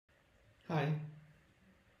Hi,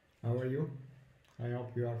 how are you? I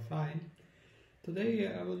hope you are fine. Today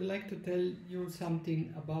I would like to tell you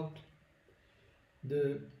something about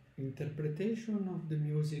the interpretation of the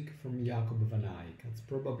music from Jacob van Eyck. As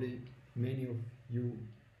probably many of you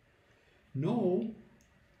know,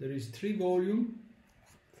 there is 3 volumes,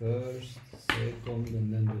 first, second,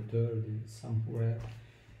 and then the third is somewhere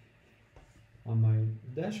on my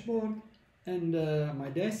dashboard and my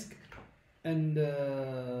desk, and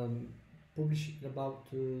published about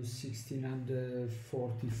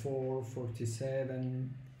 1644, 47,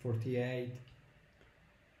 48.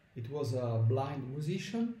 It was a blind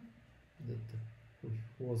musician that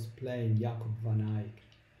was playing Jacob van Eyck,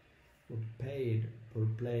 who paid for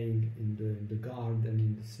playing in the garden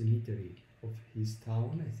in the cemetery of his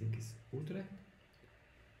town, I think it's Utrecht.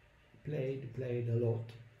 Played a lot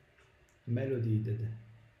melody that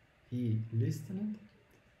he listened,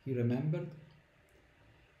 he remembered,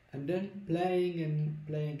 and then playing and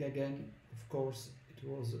playing again. Of course, it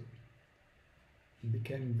was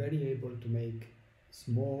became very able to make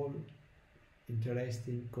small,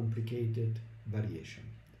 interesting, complicated variation.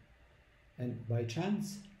 And by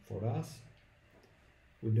chance for us,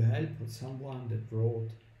 with the help of someone that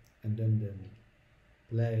wrote and then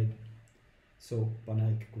played, so Van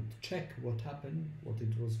Eyck could check what happened, what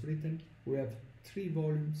it was written. We have 3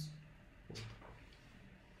 volumes,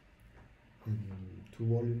 and 2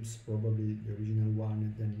 volumes, probably the original one,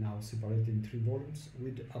 and then now separated in 3 volumes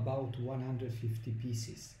with about 150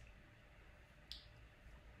 pieces.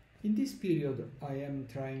 In this period, I am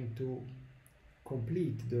trying to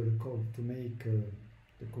complete the record, to make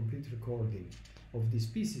the complete recording of these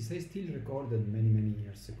pieces. I still recorded many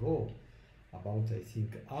years ago, about I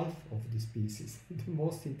think half of these pieces, the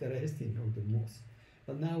most interesting of the most.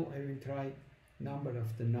 But now I will try number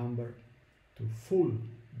after number to full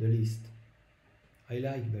the list. I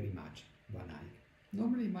like very much Van Eyck.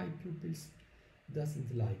 Normally my pupils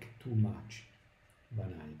doesn't like too much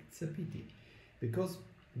Van Eyck. It's a pity, because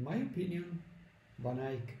in my opinion Van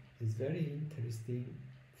Eyck is very interesting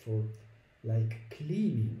for like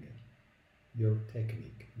cleaning your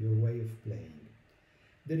technique, your way of playing.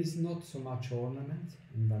 There is not so much ornament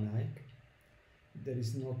in Van Eyck. There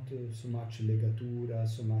is not so much legatura,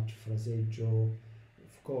 so much fraseggio.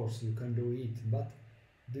 Of course you can do it, but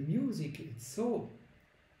the music, it's so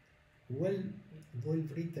well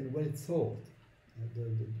written, well thought.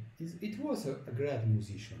 It was a great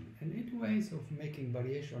musician, and his ways of making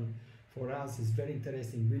variation for us is very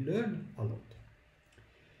interesting. We learn a lot.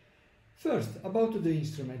 First, about the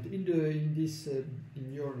instrument. In this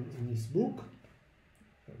book,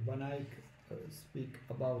 Van Eyck speak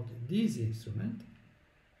about this instrument.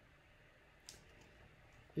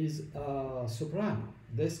 Is a soprano,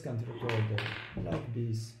 descant recorder, like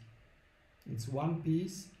this. It's one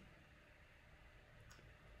piece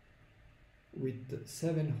with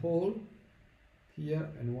 7 holes here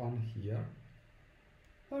and 1 here.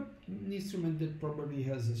 An instrument that probably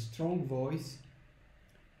has a strong voice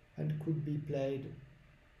and could be played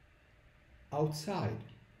outside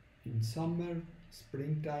in summer,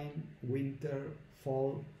 springtime, winter,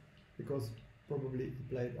 fall, because probably it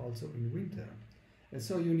played also in winter. And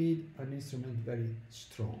so you need an instrument very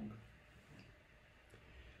strong.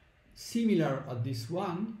 Similar at this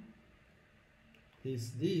one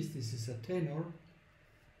is this is a tenor,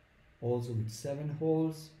 also with 7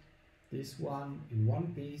 holes, this one in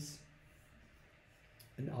 1 piece,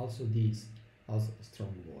 and also this has a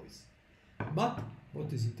strong voice. But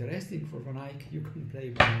what is interesting for Van Eyck, you can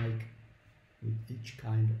play Van Eyck with each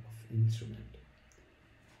kind of instrument.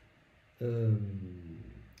 The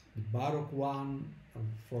Baroque one,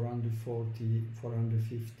 440,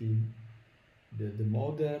 450, the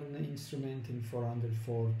modern instrument in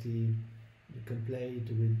 440, you can play it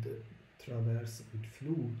with traverse, with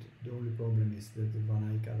flute. The only problem is that the Van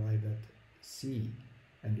Eyck arrived at C,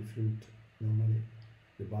 and the flute, normally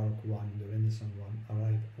the Baroque one, the Renaissance one,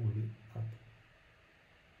 arrived only at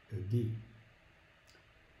D.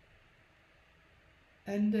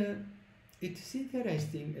 And it's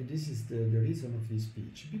interesting, and this is the reason of this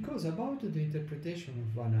speech, because about the interpretation of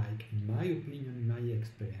Van Eyck, in my opinion, in my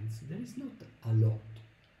experience, there is not a lot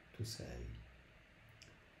to say.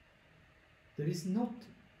 There is not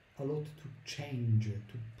a lot to change,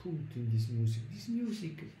 to put in this music. This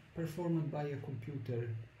music performed by a computer,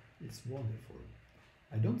 it's wonderful.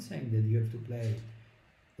 I don't say that you have to play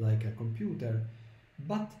like a computer,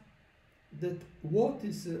 but that what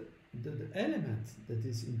is the elements that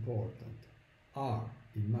is important are,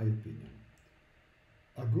 in my opinion,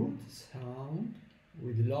 a good sound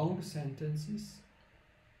with long sentences,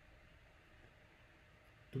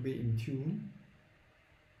 to be in tune,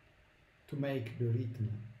 to make the rhythm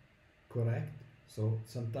correct. So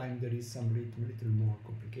sometimes there is some rhythm a little more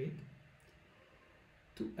complicated.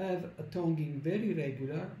 To have a tonguing very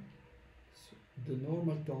regular, so the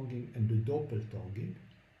normal tonguing and the doppel tonguing,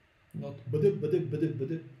 not bada bada bada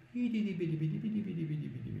bada, bidi bidi bidi bidi bidi bidi bidi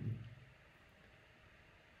bidi.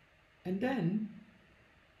 And then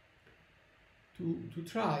to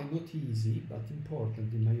try, not easy but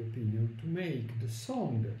important in my opinion, to make the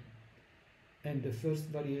song and the first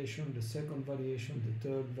variation, the second variation, the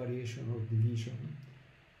third variation or division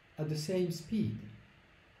at the same speed.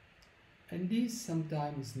 And this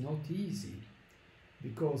sometimes is not easy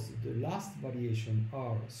because the last variation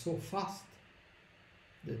are so fast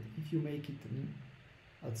that if you make it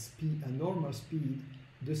at speed, a normal speed,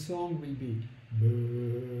 the song will be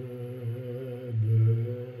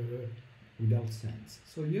without sense.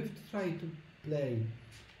 So you have to try to play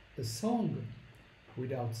a song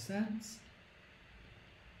without sense,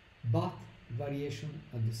 but variation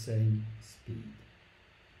at the same speed.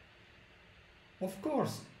 Of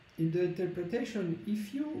course, in the interpretation,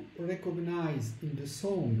 if you recognize in the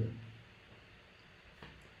song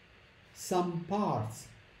some parts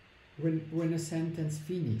when a sentence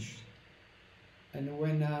finishes and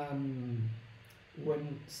when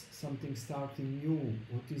something starting new,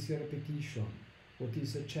 what is a repetition, what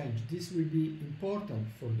is a change, this will be important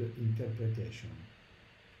for the interpretation.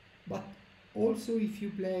 But also if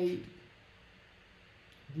you play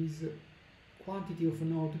this quantity of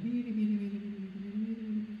note,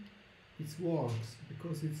 it works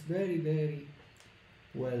because it's very, very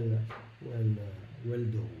well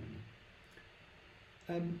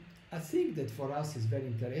done. I think that for us is very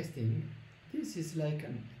interesting. This is like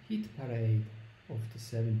a hit parade of the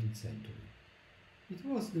 17th century. It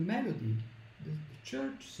was the melody, the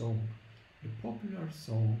church song, the popular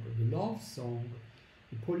song, the love song,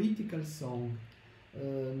 the political song,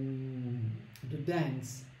 the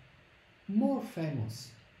dance, more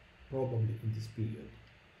famous probably in this period.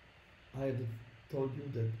 I have told you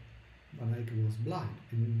that Van Eyck was blind,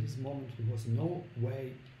 and in this moment there was no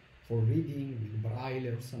way for reading with braille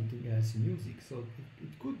or something else music, so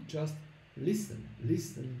it could just listen.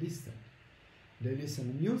 They listen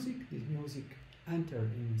to music, this music enter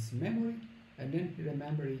in his memory, and then he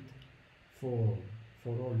remember it for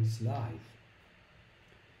all his life.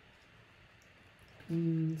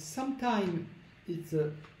 Sometimes it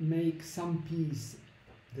make some piece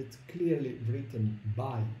that's clearly written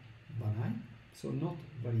by Van Eyck, so not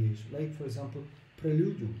variation, like for example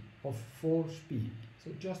preludium of 4 speed,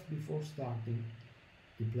 so just before starting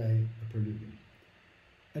he play a preludium,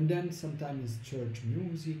 and then sometimes church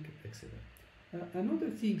music, etc. Another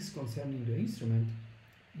things concerning the instrument,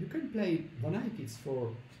 you can play Van Eyck, it's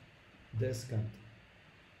for descant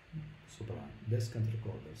soprano, descant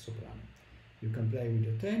recorder soprano. You can play with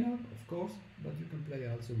a tenor, of course, but you can play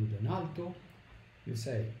also with an alto. You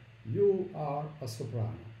say, you are a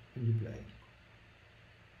soprano, and you play.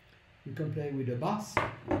 You can play with a bass.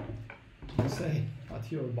 You say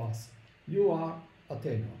at your bass, you are a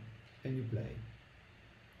tenor, and you play.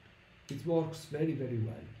 It works very, very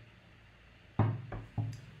well.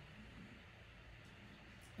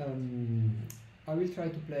 I will try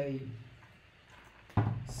to play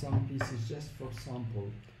some pieces just for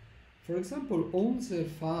sample. For example, Unser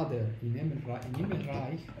Vater in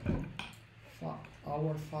Himmelreich,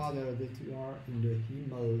 our Father that you are in the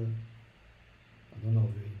Himmel, I don't know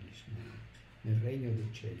the English name, nel Regno dei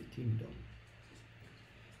Cieli, Kingdom.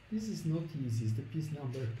 This is not easy, it's the piece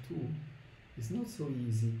number 2. It's not so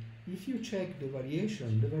easy. If you check the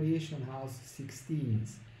variation has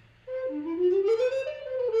 16s.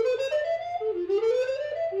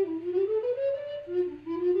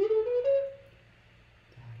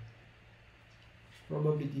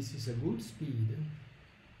 Probably this is a good speed.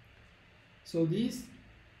 So this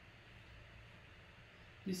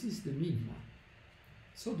is the minima.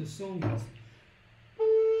 So the song is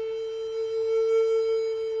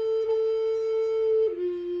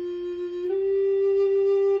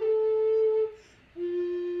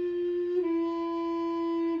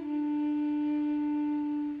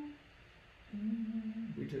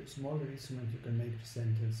with a smaller instrument you can make the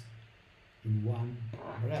sentence in one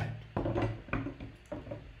breath.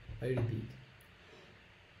 I repeat.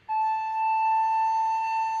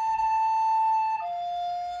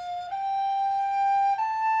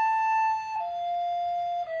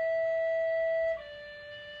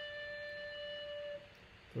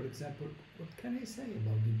 For example, what can I say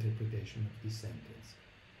about the interpretation of this sentence?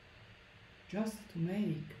 Just to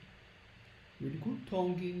make, with good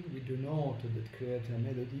tonguing, with the note that creates a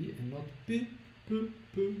melody and not p, p,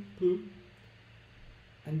 p, p.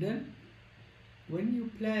 And then, when you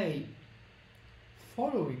play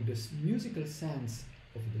following the musical sense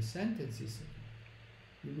of the sentences,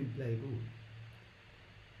 you will play good.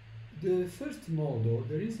 The first modo,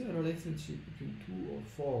 there is a relationship between 2 or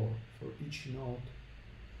 4 for each note,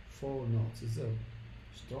 4 notes. It's a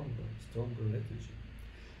stronger relationship.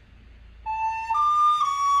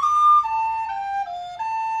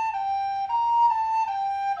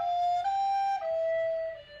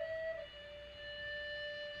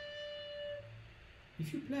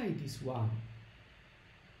 If you play this one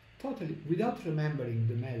totally without remembering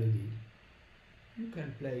the melody, you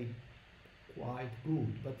can play quite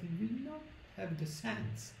good, but it will not have the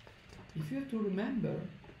sense. If you have to remember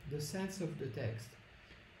the sense of the text.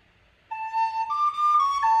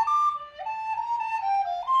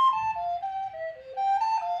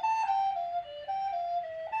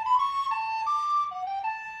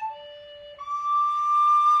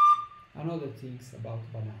 Another things about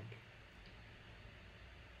Van Eyck.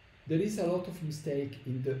 There is a lot of mistake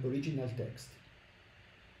in the original text.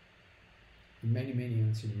 In many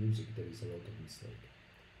ancient music there is a lot of mistake.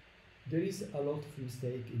 There is a lot of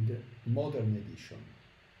mistake in the modern edition.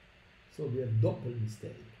 So we have double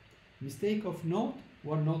mistake. Mistake of note,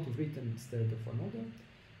 one note written instead of another.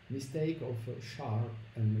 Mistake of sharp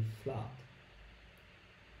and flat.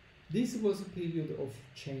 This was a period of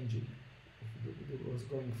changing. It was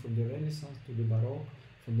going from the Renaissance to the Baroque,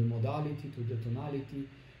 from the modality to the tonality.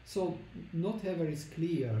 So not ever is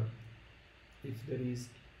clear if there is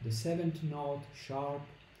the 7th note sharp,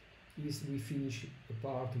 is we finish a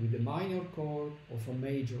part with a minor chord of a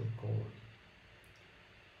major chord.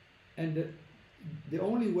 And the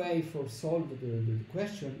only way for solve the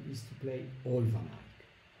question is to play all Van Eyck,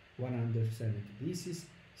 170 pieces,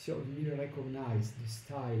 so we recognize the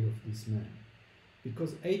style of this man.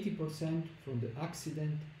 Because 80% from the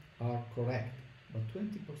accident are correct, but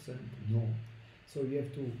 20% no. So you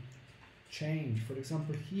have to change. For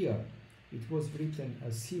example, here it was written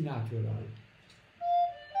as C natural.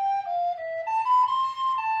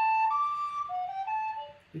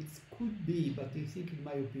 It could be, but I think in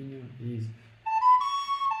my opinion is.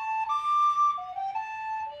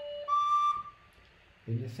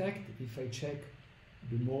 In effect, if I check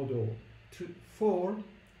the modo 4,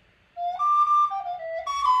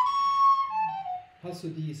 also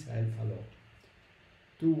these help a lot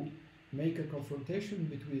to make a confrontation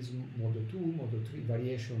between modo 2, modo 3,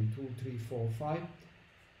 variation 2, 3, 4, 5,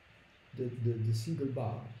 the single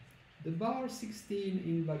bar. The bar 16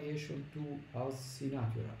 in variation 2 has C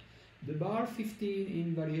natural. The bar 15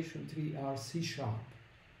 in variation 3 are C sharp.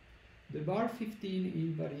 The bar 15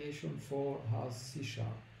 in variation 4 has C sharp.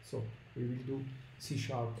 So we will do C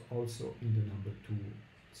sharp also in the number 2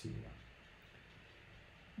 similar.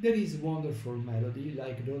 There is wonderful melody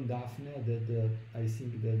like Don Daphne that I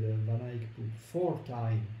think that Van Eyck put 4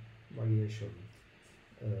 time variation,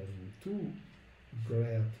 2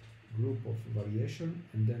 great group of variation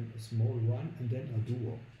and then a small one and then a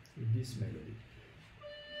duo with this melody.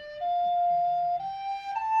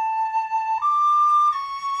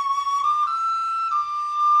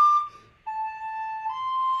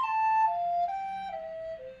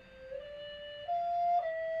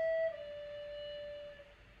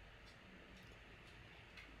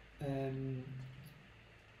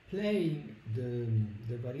 Playing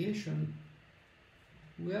the variation,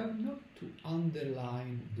 we have not to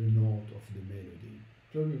underline the note of the melody.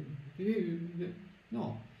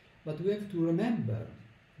 No, but we have to remember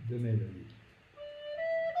the melody.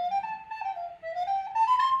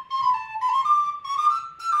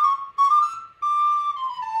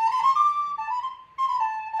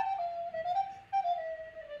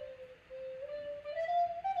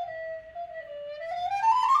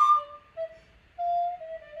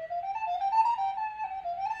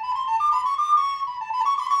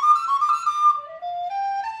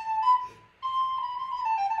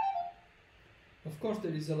 Of course,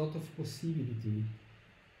 there is a lot of possibility,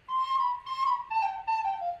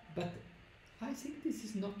 but I think this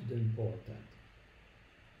is not the important.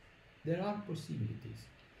 There are possibilities,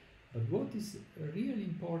 but what is really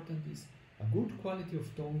important is a good quality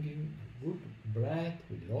of tonguing, a good breath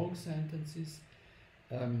with long sentences,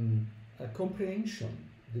 a comprehension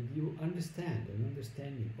that you understand, an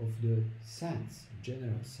understanding of the sense,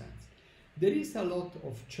 general sense. There is a lot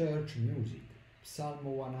of church music, Psalm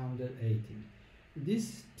 118.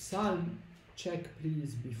 This psalm, check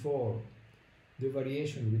please before the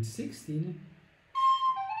variation with 16.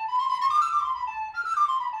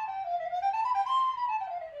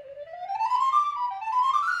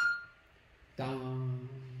 Dun,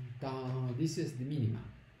 dun, this is the minima.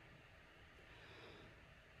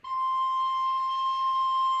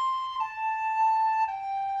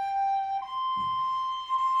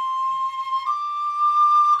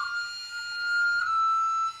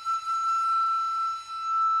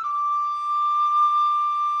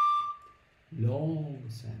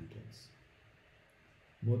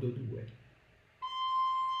 modo 2.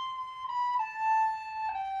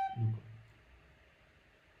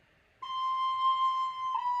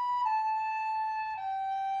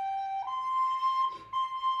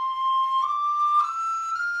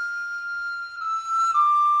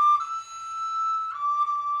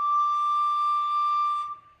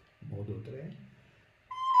 Modo 3.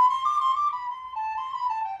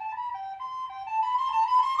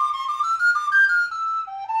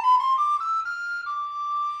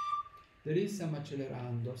 There is some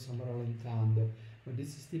accelerando, some rallentando, but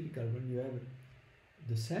this is typical when you have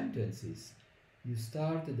the sentences. You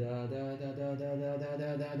start da da da da da da da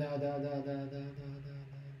da da da da da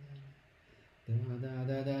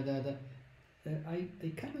da da da da. I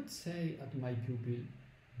cannot say at my pupil,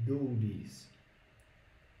 do this.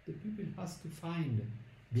 The pupil has to find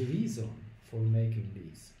the reason for making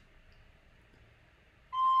this.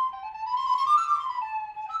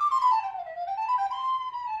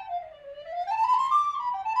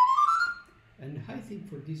 And I think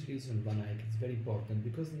for this reason Van Eyck is very important,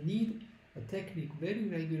 because they need a technique very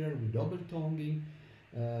regular with double tonguing,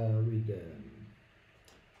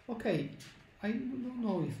 okay, I don't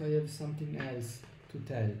know if I have something else to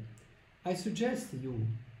tell. I suggest you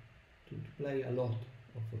to play a lot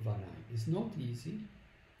of Van Eyck. It's not easy.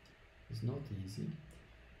 It's not easy,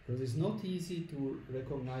 because it's not easy to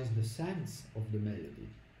recognize the sense of the melody.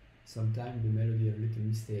 Sometimes the melody are a little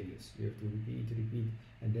mysterious. You have to repeat,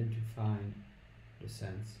 and then to find the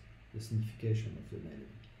sense, the signification of the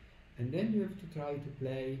melody. And then you have to try to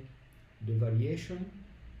play the variation,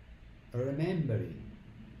 remembering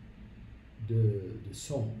the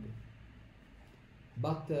song.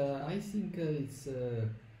 But I think it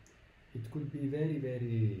could be very,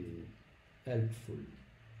 very helpful.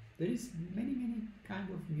 There is many kind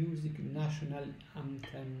of music, national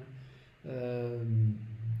anthem,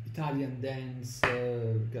 Italian dance,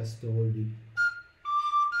 Gastoldi.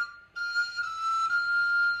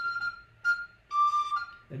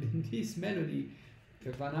 And in this melody,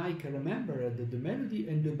 Van Eyck remembered the melody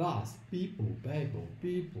and the bass, people.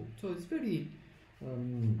 So it's very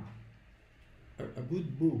a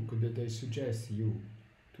good book that I suggest you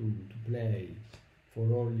to play for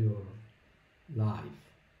all your life.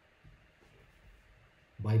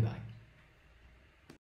 Bye bye.